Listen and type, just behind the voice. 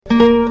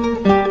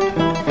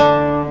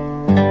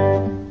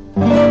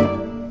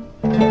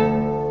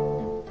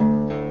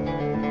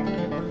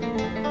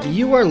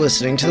are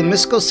listening to the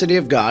Mystical City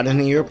of God in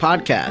a Year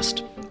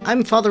podcast.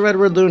 I'm Father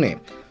Edward Looney,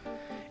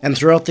 and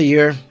throughout the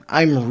year,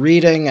 I'm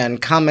reading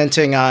and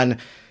commenting on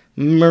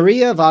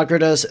Maria of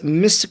Agrada's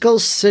Mystical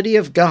City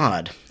of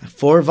God,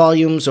 4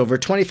 volumes, over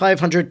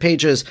 2,500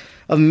 pages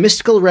of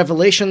mystical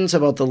revelations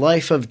about the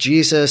life of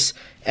Jesus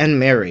and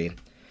Mary.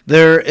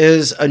 There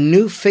is a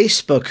new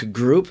Facebook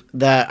group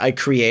that I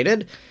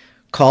created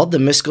called the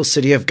Mystical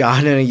City of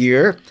God in a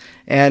Year,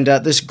 and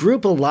this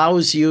group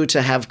allows you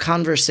to have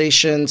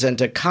conversations and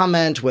to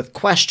comment with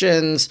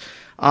questions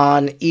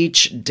on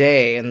each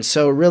day. And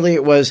so really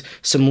it was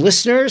some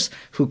listeners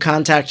who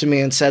contacted me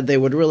and said they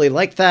would really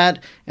like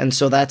that. And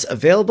so that's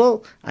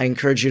available. I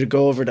encourage you to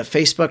go over to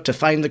Facebook to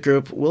find the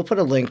group. We'll put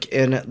a link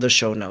in the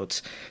show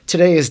notes.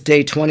 Today is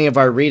day 20 of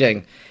our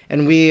reading,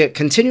 and we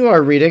continue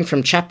our reading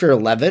from chapter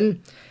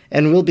 11,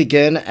 and we'll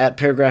begin at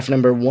paragraph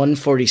number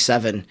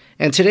 147.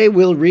 And today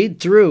we'll read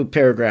through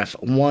paragraph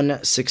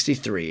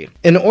 163.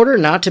 In order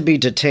not to be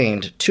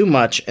detained too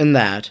much in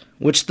that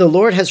which the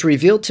Lord has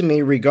revealed to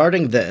me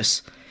regarding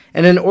this,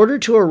 and in order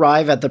to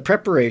arrive at the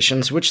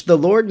preparations which the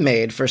Lord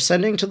made for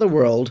sending to the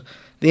world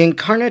the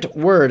incarnate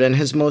Word and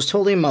His most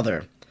holy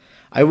Mother,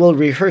 I will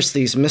rehearse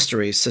these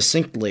mysteries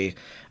succinctly,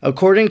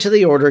 according to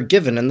the order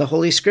given in the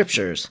Holy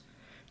Scriptures.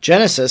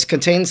 Genesis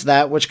contains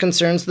that which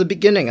concerns the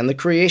beginning and the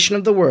creation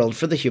of the world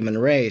for the human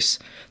race,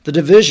 the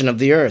division of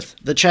the earth,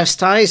 the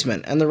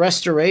chastisement and the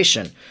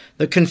restoration,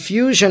 the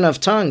confusion of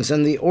tongues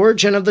and the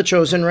origin of the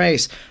chosen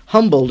race,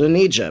 humbled in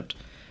Egypt,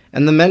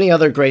 and the many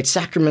other great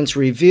sacraments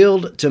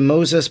revealed to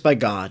Moses by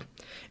God,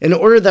 in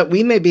order that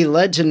we may be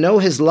led to know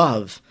His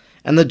love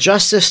and the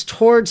justice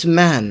towards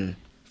men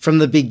from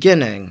the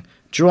beginning,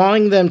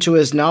 drawing them to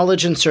His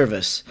knowledge and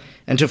service,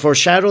 and to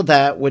foreshadow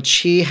that which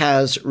He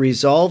has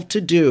resolved to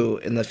do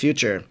in the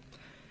future.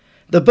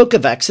 The book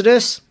of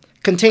Exodus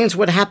contains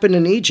what happened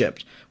in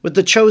Egypt with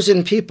the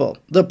chosen people,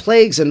 the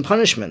plagues and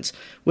punishments,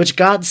 which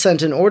God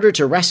sent in order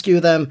to rescue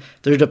them,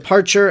 their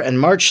departure and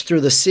march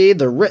through the sea,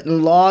 the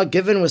written law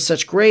given with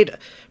such great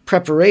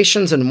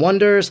preparations and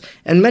wonders,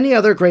 and many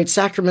other great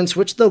sacraments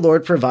which the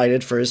Lord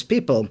provided for His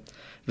people,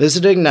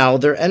 visiting now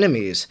their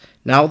enemies,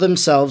 now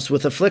themselves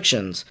with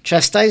afflictions,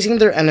 chastising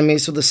their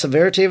enemies with the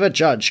severity of a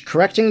judge,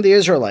 correcting the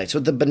Israelites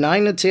with the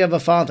benignity of a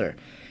father,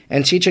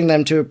 and teaching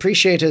them to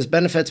appreciate His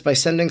benefits by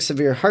sending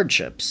severe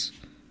hardships.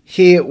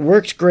 He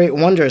worked great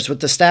wonders with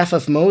the staff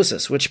of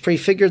Moses, which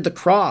prefigured the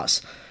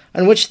cross,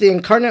 on which the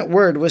incarnate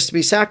Word was to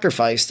be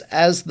sacrificed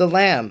as the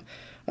Lamb,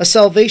 a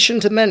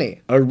salvation to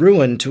many, a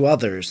ruin to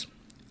others.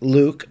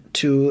 Luke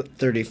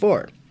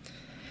 2:34.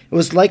 It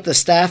was like the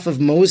staff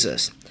of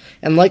Moses,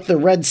 and like the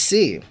Red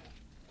Sea,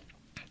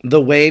 the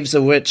waves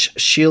of which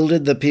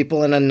shielded the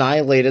people and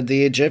annihilated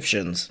the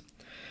Egyptians.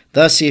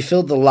 Thus He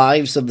filled the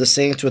lives of the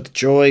saints with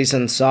joys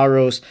and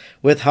sorrows,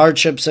 with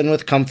hardships and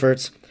with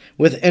comforts,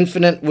 with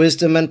infinite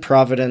wisdom and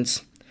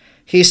providence.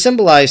 He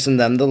symbolized in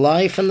them the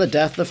life and the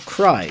death of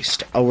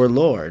Christ, our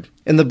Lord.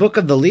 In the book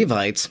of the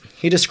Levites,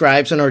 He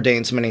describes and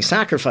ordains many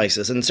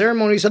sacrifices and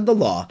ceremonies of the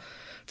law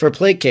for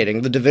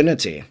placating the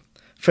divinity.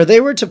 For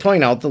they were to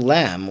point out the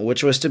Lamb,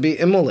 which was to be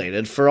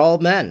immolated for all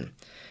men.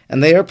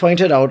 And they are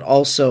pointed out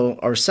also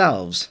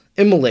ourselves,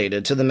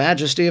 immolated to the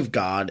majesty of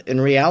God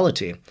in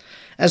reality,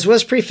 as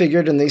was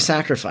prefigured in these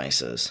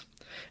sacrifices.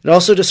 It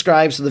also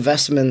describes the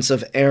vestments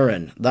of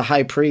Aaron, the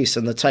high priest,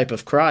 and the type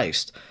of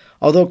Christ,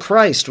 although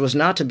Christ was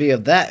not to be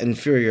of that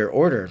inferior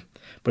order,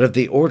 but of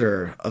the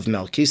order of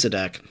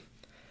Melchizedek.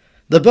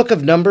 The book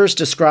of Numbers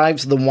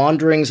describes the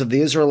wanderings of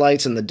the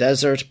Israelites in the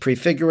desert,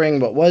 prefiguring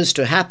what was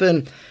to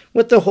happen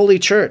with the Holy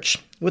Church,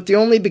 with the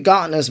only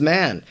begotten as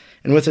man,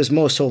 and with His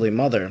most holy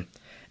Mother,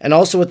 and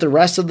also with the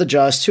rest of the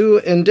just, who,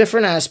 in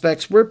different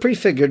aspects, were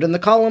prefigured in the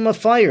column of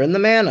fire, in the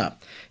manna,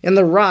 in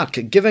the rock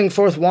giving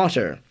forth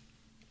water.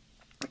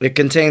 It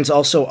contains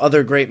also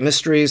other great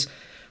mysteries,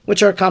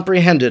 which are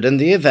comprehended in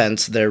the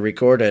events there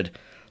recorded.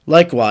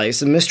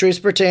 Likewise, the mysteries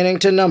pertaining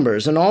to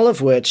numbers, in all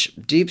of which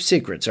deep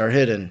secrets are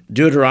hidden.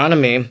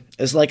 Deuteronomy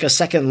is like a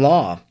second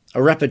law,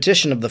 a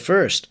repetition of the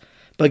first,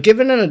 but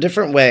given in a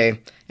different way,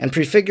 and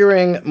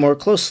prefiguring more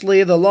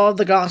closely the law of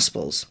the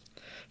Gospels.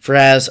 For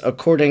as,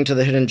 according to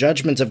the hidden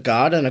judgments of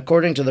God, and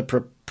according to the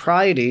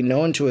propriety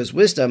known to His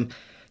wisdom,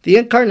 the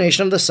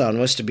incarnation of the Son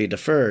was to be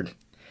deferred.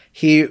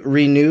 He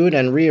renewed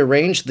and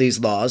rearranged these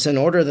laws in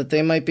order that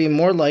they might be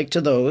more like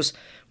to those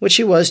which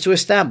He was to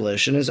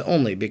establish in His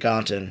only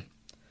begotten.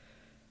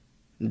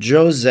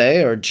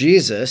 Jose, or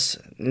Jesus,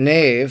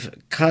 Nave,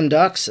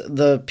 conducts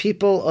the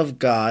people of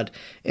God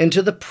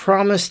into the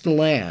promised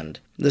land.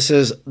 This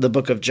is the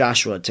book of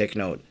Joshua, take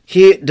note.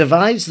 He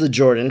divides the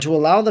Jordan to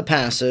allow the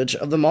passage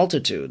of the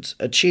multitudes,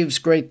 achieves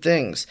great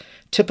things,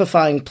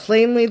 typifying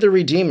plainly the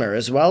Redeemer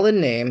as well in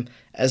name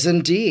as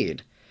in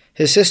deed.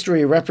 His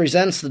history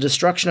represents the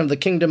destruction of the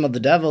kingdom of the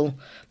devil,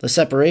 the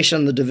separation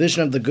and the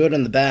division of the good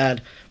and the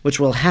bad, which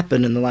will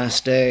happen in the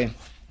last day.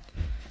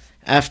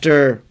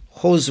 After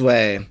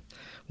Josue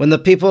When the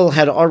people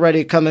had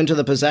already come into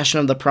the possession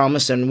of the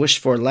promised and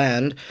wished-for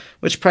land,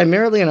 which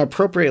primarily and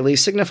appropriately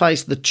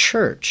signifies the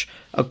church,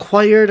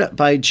 acquired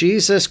by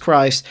Jesus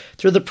Christ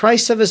through the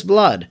price of his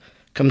blood,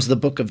 comes the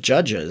book of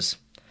Judges.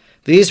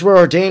 These were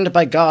ordained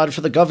by God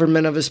for the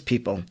government of his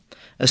people,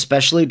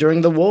 especially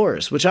during the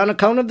wars, which on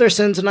account of their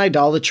sins and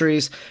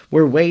idolatries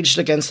were waged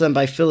against them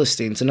by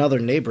Philistines and other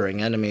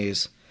neighboring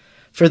enemies.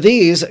 For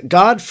these,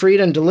 God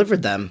freed and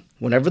delivered them,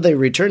 whenever they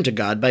returned to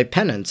God by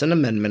penance and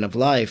amendment of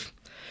life.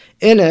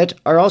 In it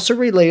are also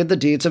related the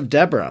deeds of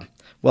Deborah,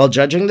 while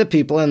judging the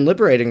people and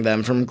liberating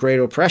them from great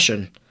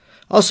oppression.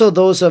 Also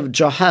those of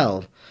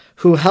Jael,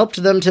 who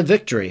helped them to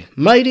victory,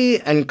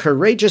 mighty and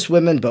courageous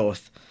women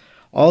both.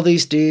 All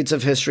these deeds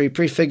of history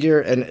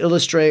prefigure and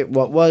illustrate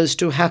what was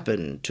to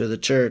happen to the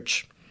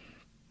church.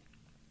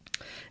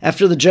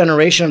 After the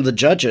generation of the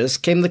judges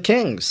came the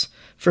kings,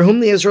 for whom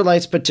the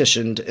Israelites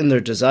petitioned in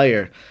their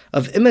desire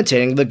of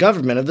imitating the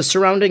government of the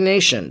surrounding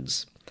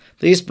nations.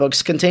 These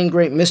books contain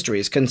great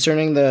mysteries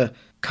concerning the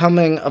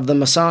coming of the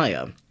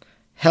Messiah.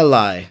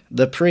 Heli,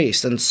 the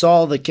priest, and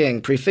Saul the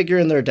king prefigure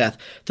in their death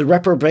the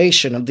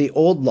reprobation of the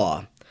old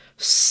law.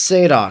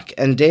 Zadok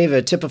and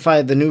David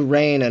typify the new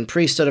reign and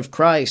priesthood of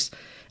Christ,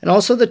 and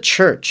also the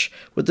church,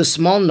 with the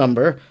small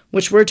number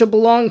which were to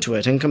belong to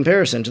it in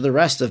comparison to the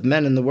rest of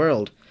men in the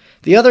world.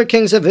 The other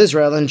kings of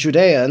Israel and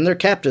Judea and their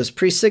captives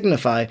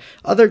pre-signify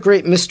other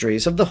great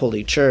mysteries of the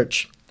Holy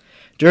Church.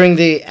 During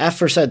the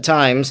aforesaid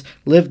times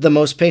lived the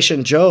most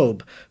patient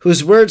Job,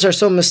 whose words are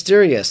so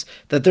mysterious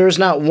that there is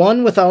not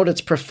one without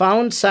its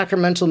profound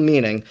sacramental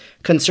meaning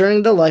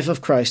concerning the life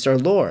of Christ our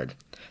Lord,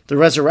 the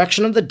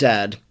resurrection of the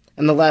dead,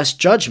 and the last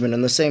judgment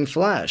in the same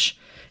flesh,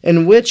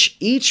 in which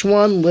each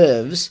one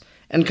lives,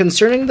 and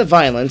concerning the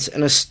violence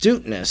and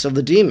astuteness of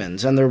the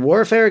demons and their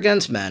warfare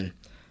against men.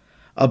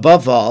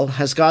 Above all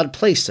has God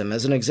placed him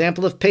as an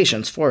example of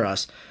patience for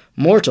us,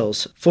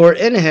 mortals, for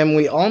in him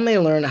we all may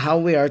learn how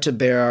we are to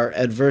bear our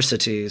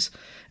adversities,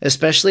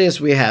 especially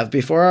as we have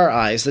before our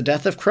eyes the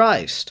death of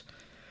Christ,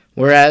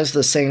 whereas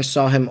the saints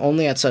saw him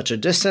only at such a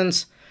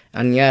distance,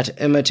 and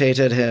yet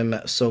imitated him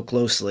so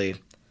closely.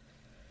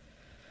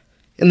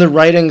 In the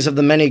writings of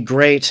the many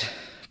great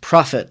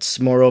prophets,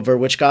 moreover,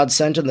 which God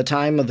sent in the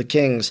time of the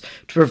kings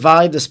to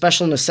provide the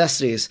special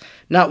necessities,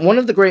 not one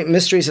of the great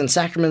mysteries and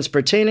sacraments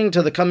pertaining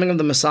to the coming of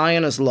the Messiah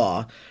and his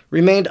law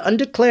remained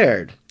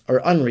undeclared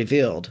or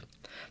unrevealed.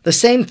 The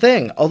same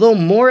thing, although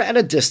more at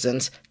a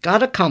distance,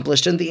 God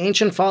accomplished in the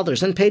ancient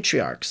fathers and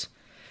patriarchs.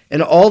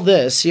 In all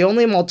this he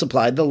only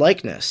multiplied the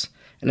likeness,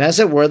 and as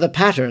it were the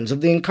patterns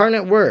of the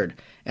incarnate Word,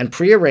 and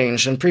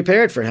prearranged and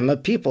prepared for him a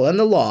people and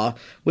the law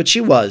which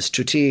he was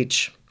to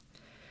teach.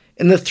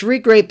 In the three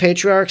great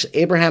patriarchs,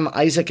 Abraham,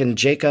 Isaac, and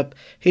Jacob,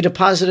 he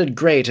deposited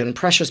great and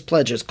precious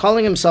pledges,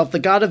 calling himself the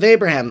God of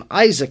Abraham,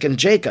 Isaac, and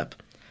Jacob.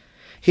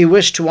 He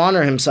wished to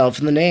honor himself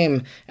in the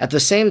name at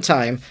the same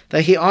time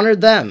that he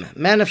honored them,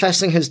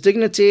 manifesting his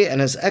dignity and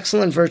his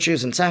excellent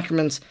virtues and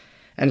sacraments,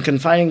 and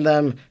confiding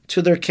them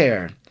to their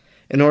care,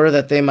 in order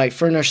that they might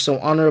furnish so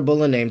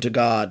honorable a name to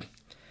God.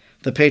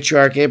 The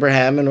patriarch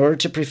Abraham, in order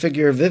to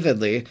prefigure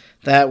vividly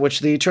that which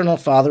the eternal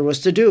Father was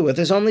to do with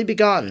his only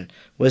begotten,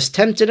 was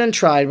tempted and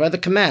tried by the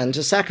command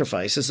to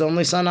sacrifice his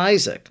only son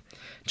Isaac.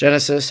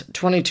 Genesis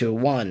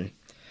 22:1.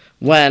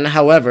 When,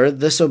 however,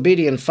 this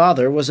obedient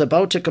father was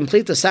about to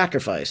complete the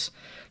sacrifice,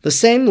 the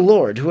same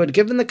Lord who had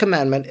given the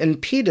commandment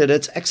impeded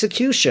its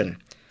execution.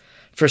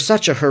 For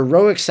such a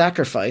heroic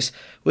sacrifice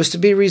was to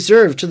be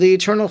reserved to the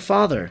eternal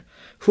Father,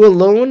 who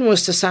alone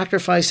was to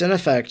sacrifice in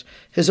effect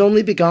his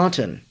only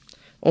begotten.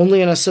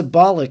 Only in a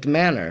symbolic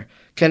manner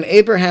can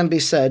Abraham be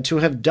said to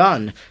have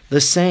done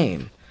the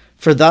same,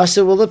 for thus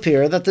it will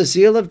appear that the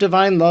zeal of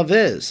divine love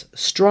is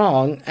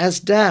strong as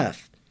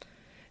death.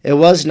 It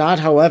was not,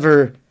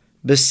 however,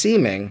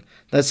 beseeming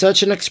that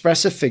such an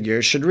expressive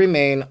figure should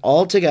remain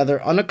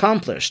altogether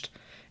unaccomplished,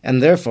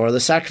 and therefore the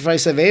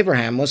sacrifice of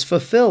Abraham was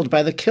fulfilled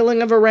by the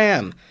killing of a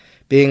ram,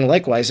 being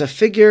likewise a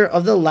figure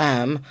of the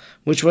Lamb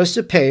which was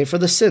to pay for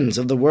the sins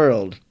of the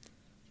world.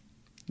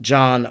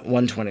 John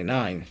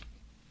 1:29.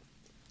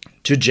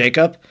 To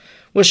Jacob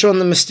was shown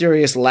the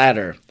mysterious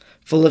ladder,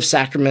 full of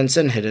sacraments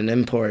and hidden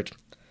import,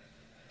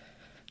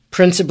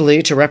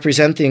 principally to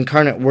represent the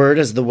incarnate Word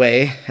as the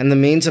way and the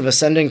means of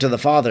ascending to the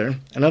Father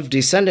and of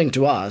descending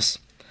to us.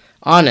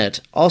 On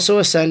it also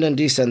ascend and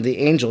descend the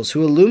angels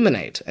who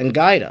illuminate and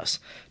guide us,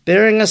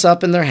 bearing us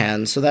up in their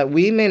hands so that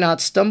we may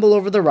not stumble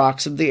over the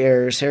rocks of the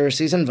errors,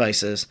 heresies, and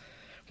vices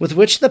with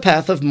which the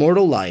path of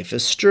mortal life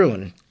is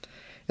strewn.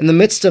 In the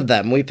midst of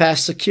them we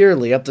pass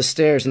securely up the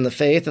stairs in the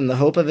faith and the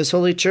hope of his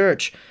holy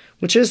church,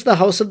 which is the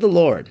house of the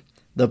Lord,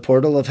 the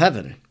portal of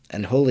heaven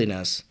and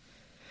holiness.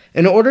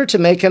 In order to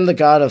make him the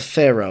God of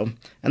Pharaoh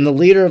and the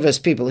leader of his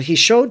people, he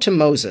showed to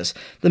Moses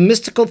the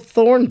mystical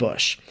thorn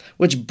bush,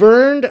 which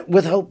burned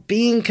without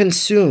being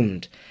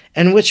consumed,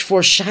 and which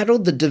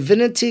foreshadowed the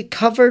divinity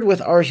covered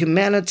with our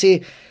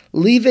humanity,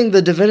 leaving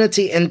the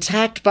divinity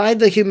intact by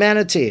the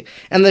humanity,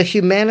 and the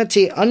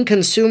humanity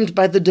unconsumed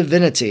by the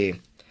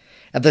divinity.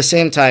 At the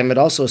same time, it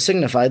also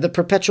signified the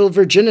perpetual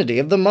virginity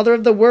of the Mother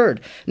of the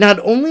Word, not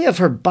only of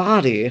her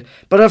body,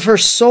 but of her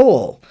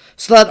soul,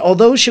 so that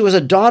although she was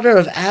a daughter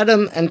of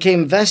Adam and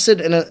came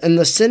vested in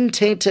the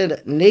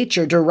sin-tainted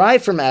nature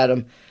derived from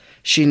Adam,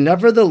 she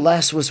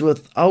nevertheless was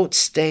without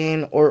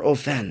stain or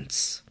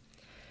offense.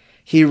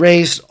 He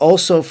raised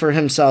also for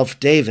himself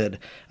David,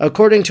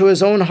 according to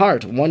his own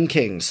heart, 1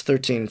 Kings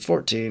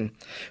 13:14,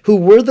 who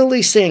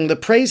worthily sang the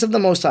praise of the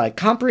Most High,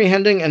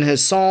 comprehending in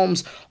his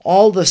psalms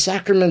all the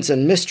sacraments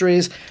and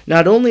mysteries,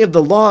 not only of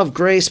the law of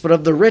grace, but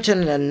of the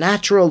written and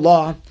natural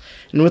law,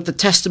 and with the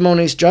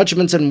testimonies,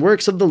 judgments, and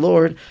works of the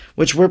Lord,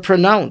 which were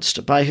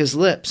pronounced by his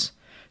lips.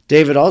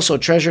 David also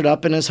treasured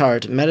up in his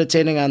heart,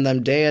 meditating on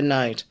them day and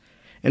night.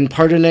 In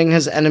pardoning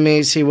his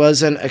enemies, he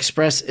was an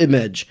express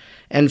image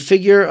and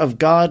figure of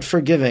God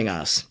forgiving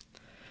us.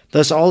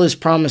 Thus all his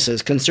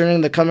promises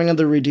concerning the coming of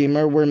the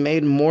Redeemer were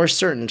made more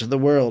certain to the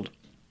world.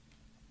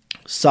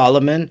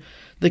 Solomon,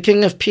 the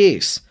King of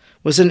Peace,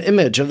 was an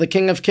image of the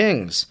King of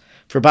Kings,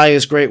 for by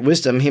his great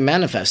wisdom he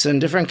manifested in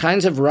different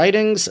kinds of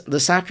writings the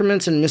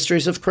sacraments and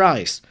mysteries of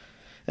Christ,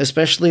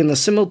 especially in the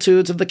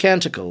similitudes of the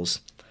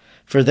Canticles.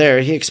 For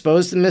there he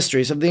exposed the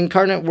mysteries of the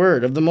incarnate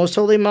Word, of the Most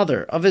Holy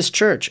Mother, of his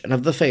Church, and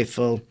of the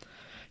faithful.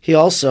 He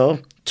also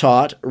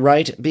taught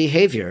right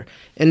behavior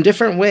in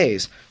different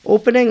ways,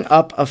 opening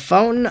up a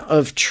fountain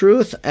of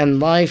truth and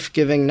life,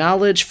 giving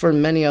knowledge for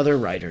many other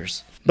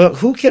writers. But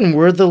who can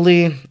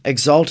worthily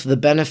exalt the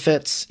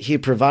benefits he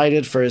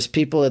provided for his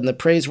people in the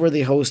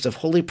praiseworthy host of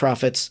holy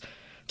prophets,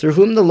 through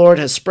whom the Lord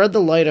has spread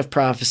the light of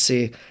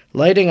prophecy,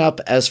 lighting up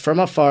as from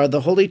afar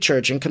the holy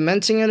church, and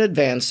commencing in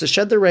advance to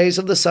shed the rays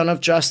of the sun of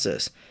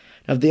justice,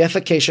 of the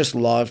efficacious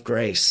law of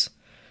grace.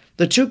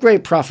 The two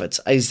great prophets,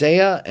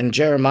 Isaiah and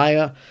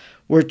Jeremiah,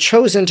 were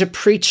chosen to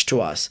preach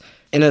to us,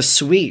 in a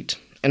sweet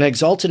and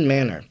exalted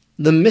manner,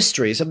 the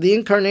mysteries of the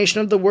incarnation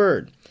of the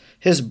Word,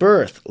 his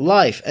birth,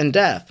 life, and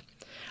death.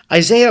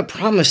 Isaiah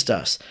promised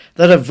us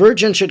that a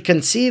virgin should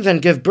conceive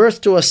and give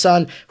birth to a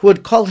son who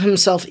would call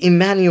himself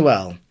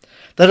Emmanuel,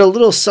 that a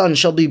little son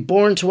shall be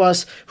born to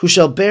us, who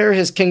shall bear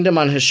his kingdom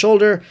on his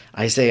shoulder,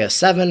 Isaiah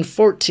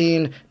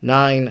 7:14,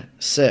 9,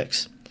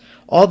 6.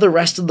 All the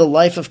rest of the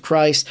life of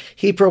Christ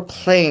he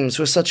proclaims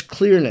with such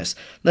clearness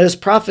that his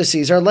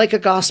prophecies are like a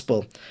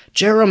gospel.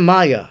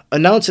 Jeremiah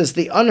announces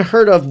the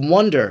unheard-of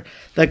wonder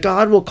that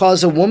God will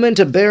cause a woman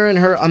to bear in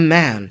her a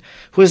man,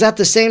 who is at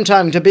the same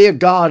time to be a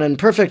God and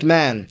perfect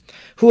man,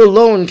 who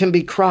alone can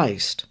be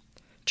Christ.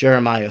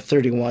 Jeremiah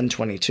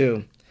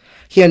 31:22.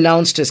 He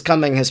announced his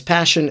coming, his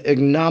passion,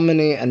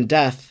 ignominy, and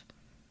death.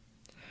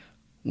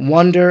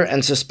 Wonder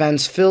and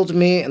suspense filled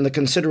me in the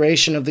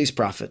consideration of these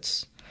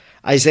prophets.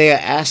 Isaiah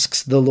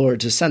asks the Lord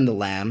to send the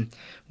Lamb,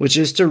 which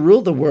is to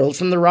rule the world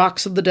from the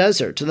rocks of the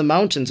desert to the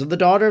mountains of the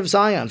daughter of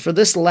Zion. For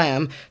this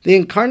Lamb, the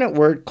incarnate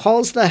Word,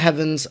 calls the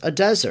heavens a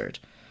desert,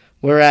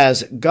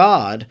 whereas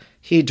God,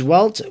 he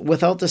dwelt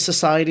without the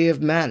society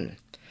of men.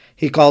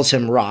 He calls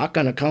him rock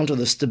on account of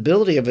the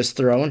stability of his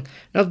throne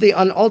and of the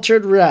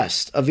unaltered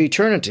rest of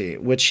eternity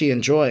which he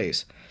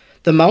enjoys.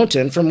 The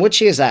mountain from which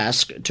he is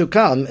asked to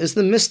come is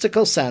the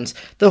mystical sense,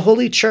 the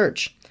Holy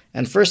Church,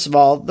 and first of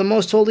all, the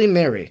Most Holy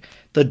Mary,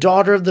 the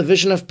daughter of the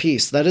vision of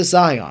peace, that is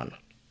Zion.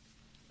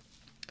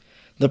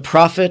 The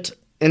prophet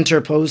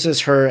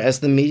interposes her as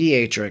the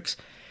mediatrix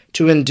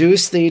to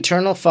induce the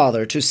eternal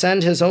Father to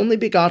send his only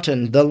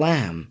begotten, the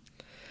Lamb.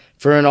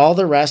 For in all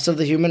the rest of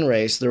the human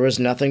race there was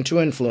nothing to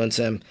influence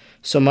him,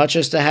 so much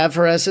as to have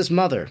her as his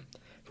mother,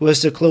 who is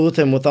to clothe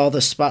him with all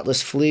the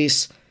spotless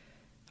fleece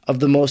of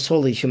the most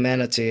holy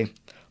humanity.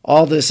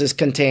 All this is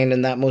contained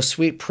in that most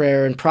sweet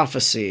prayer and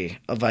prophecy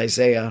of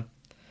Isaiah.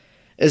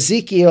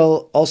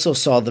 Ezekiel also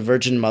saw the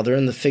Virgin Mother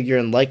in the figure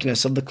and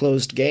likeness of the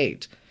closed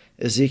gate,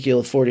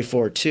 Ezekiel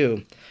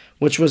 44:2,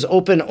 which was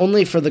open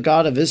only for the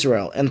God of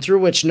Israel, and through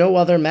which no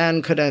other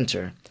man could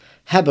enter.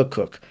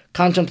 Habakkuk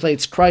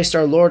contemplates Christ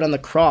our Lord on the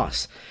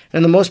cross, and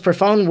in the most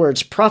profound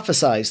words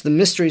prophesies the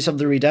mysteries of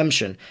the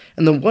redemption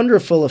and the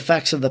wonderful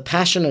effects of the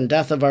passion and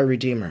death of our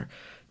Redeemer.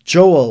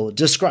 Joel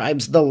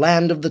describes the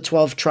land of the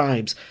 12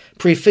 tribes,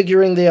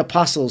 prefiguring the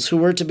apostles who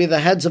were to be the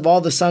heads of all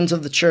the sons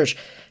of the church.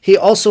 He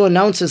also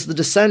announces the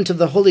descent of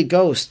the Holy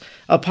Ghost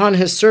upon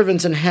his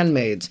servants and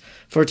handmaids,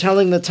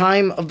 foretelling the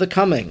time of the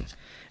coming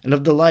and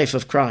of the life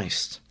of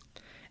Christ.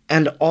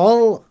 And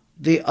all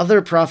the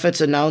other prophets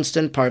announced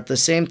in part the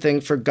same thing,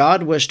 for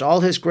God wished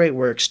all his great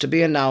works to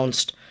be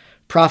announced,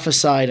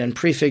 prophesied, and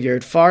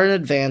prefigured far in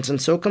advance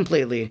and so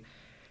completely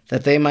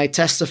that they might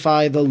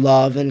testify the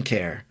love and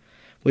care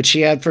which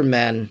he had for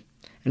men,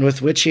 and with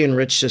which he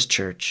enriched his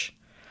church.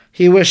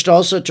 He wished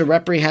also to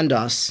reprehend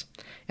us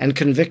and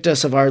convict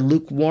us of our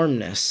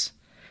lukewarmness,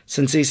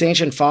 since these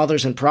ancient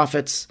fathers and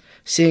prophets,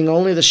 seeing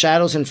only the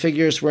shadows and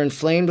figures, were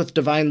inflamed with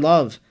divine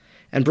love,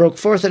 and broke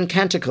forth in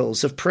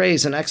canticles of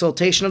praise and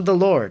exaltation of the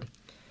Lord,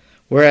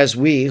 whereas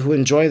we, who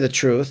enjoy the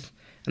truth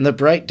and the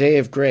bright day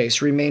of grace,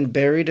 remain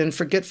buried in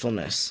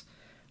forgetfulness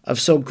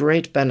of so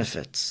great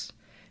benefits,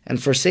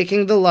 and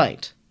forsaking the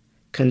light,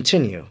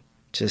 continue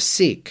to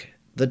seek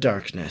the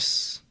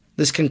darkness.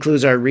 This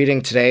concludes our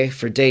reading today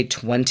for day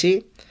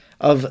 20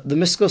 of The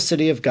Mystical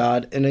City of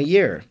God in a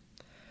Year.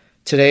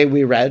 Today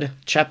we read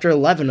chapter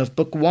 11 of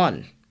Book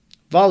 1,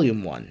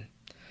 Volume 1.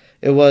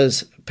 It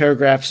was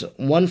paragraphs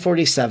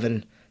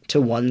 147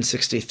 to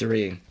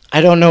 163.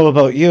 I don't know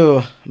about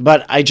you,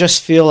 but I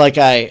just feel like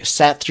I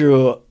sat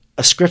through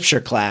a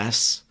scripture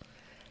class.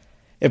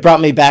 It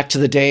brought me back to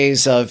the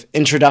days of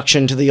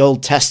introduction to the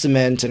Old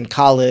Testament in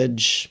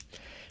college.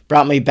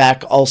 Brought me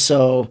back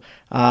also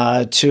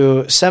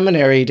to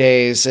seminary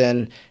days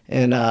and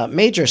in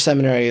major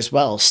seminary as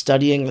well,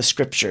 studying the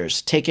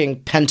scriptures, taking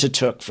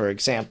Pentateuch, for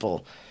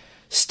example,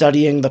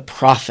 studying the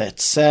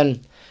prophets.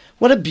 And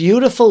what a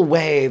beautiful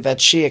way that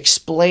she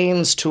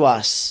explains to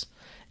us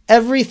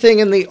everything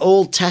in the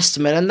Old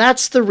Testament. And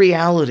that's the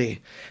reality,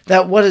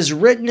 that what is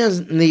written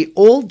in the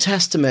Old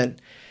Testament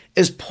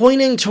is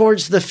pointing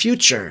towards the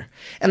future.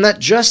 And that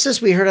just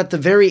as we heard at the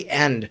very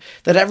end,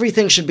 that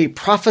everything should be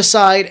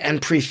prophesied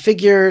and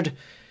prefigured,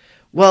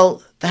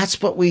 well,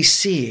 that's what we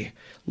see.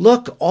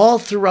 Look all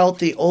throughout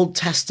the Old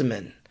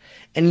Testament,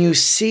 and you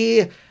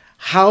see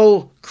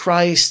how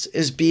Christ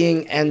is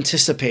being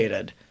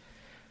anticipated.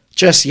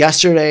 Just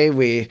yesterday,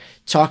 we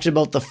talked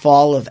about the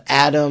fall of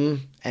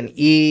Adam and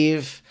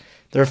Eve,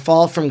 their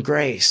fall from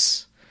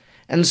grace.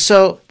 And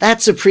so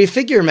that's a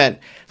prefigurement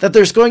that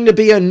there's going to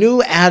be a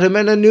new Adam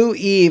and a new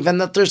Eve,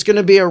 and that there's going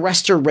to be a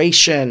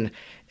restoration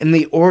in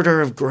the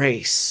order of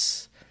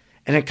grace.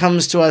 And it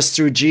comes to us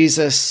through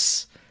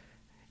Jesus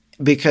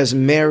because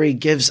Mary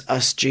gives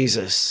us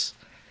Jesus.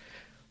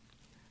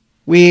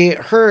 We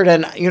heard,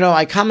 and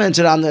I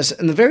commented on this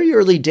in the very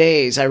early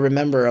days, I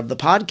remember, of the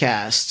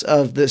podcast,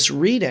 of this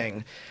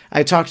reading.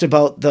 I talked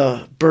about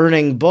the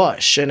burning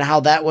bush and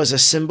how that was a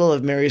symbol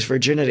of Mary's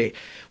virginity.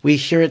 We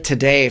hear it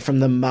today from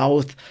the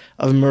mouth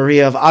of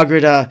Maria of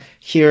Agreda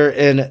here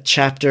in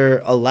chapter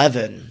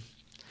 11.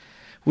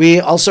 We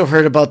also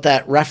heard about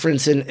that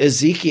reference in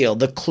Ezekiel,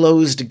 the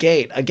closed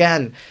gate.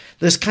 Again,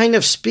 this kind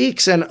of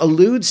speaks and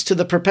alludes to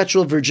the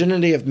perpetual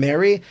virginity of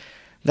Mary,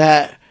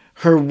 that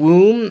her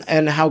womb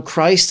and how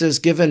Christ is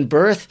given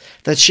birth,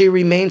 that she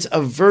remains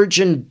a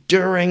virgin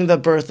during the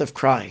birth of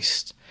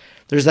Christ.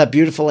 There's that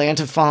beautiful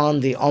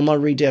antiphon, the Alma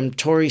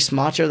Redemptoris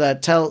Mater,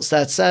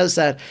 that says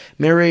that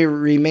Mary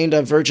remained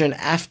a virgin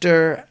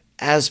after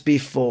as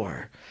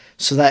before,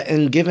 so that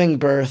in giving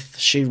birth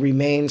she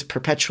remains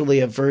perpetually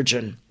a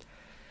virgin.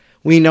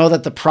 We know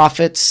that the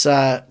prophets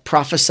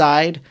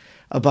prophesied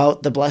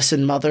about the Blessed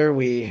Mother.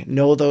 We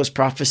know those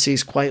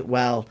prophecies quite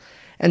well.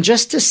 And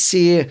just to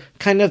see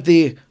kind of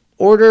the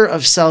order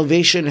of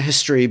salvation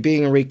history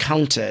being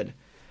recounted.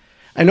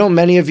 I know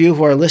many of you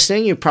who are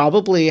listening, you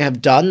probably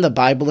have done the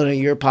Bible in a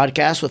Year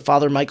podcast with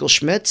Father Michael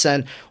Schmitz,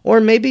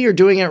 or maybe you're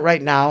doing it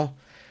right now,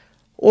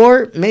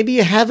 or maybe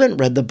you haven't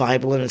read the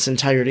Bible in its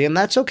entirety, and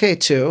that's okay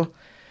too.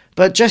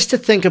 But just to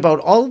think about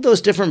all of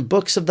those different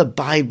books of the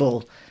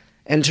Bible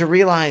and to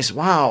realize,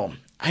 wow,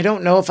 I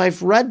don't know if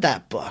I've read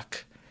that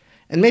book.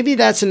 And maybe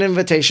that's an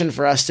invitation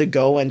for us to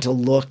go and to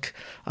look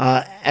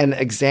and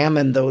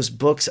examine those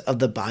books of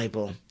the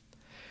Bible.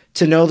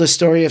 To know the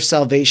story of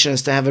salvation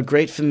is to have a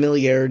great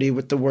familiarity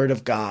with the Word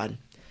of God.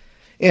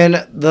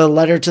 In the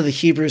letter to the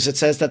Hebrews, it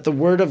says that the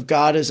Word of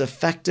God is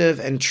effective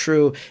and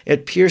true.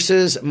 It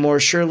pierces more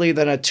surely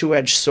than a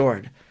two-edged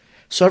sword.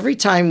 So every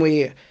time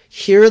we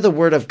hear the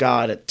Word of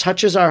God, it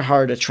touches our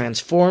heart, it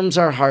transforms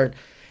our heart,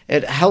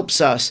 it helps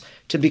us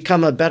to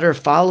become a better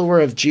follower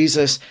of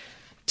Jesus,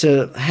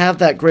 to have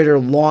that greater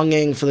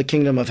longing for the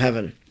kingdom of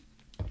heaven.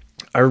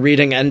 Our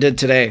reading ended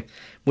today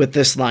with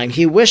this line: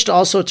 "He wished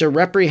also to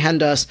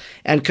reprehend us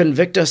and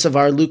convict us of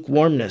our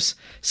lukewarmness,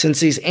 since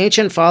these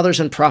ancient fathers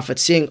and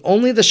prophets, seeing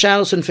only the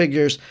shadows and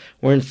figures,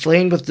 were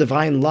inflamed with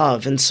divine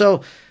love." And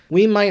so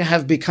we might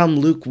have become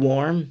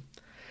lukewarm,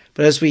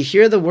 but as we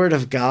hear the word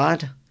of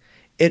God,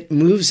 it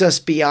moves us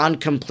beyond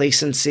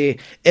complacency.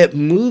 It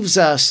moves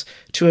us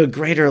to a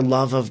greater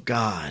love of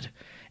God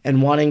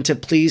and wanting to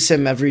please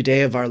Him every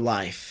day of our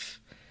life.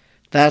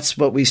 That's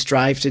what we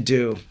strive to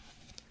do.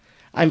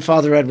 I'm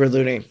Father Edward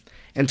Looney,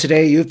 and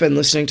today you've been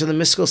listening to the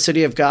Mystical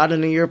City of God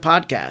in a Year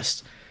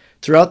podcast.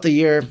 Throughout the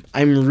year,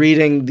 I'm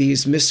reading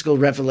these mystical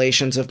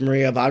revelations of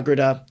Maria of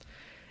Agreda,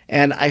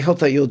 and I hope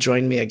that you'll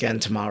join me again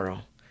tomorrow.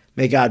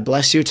 May God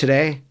bless you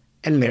today,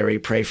 and Mary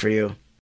pray for you.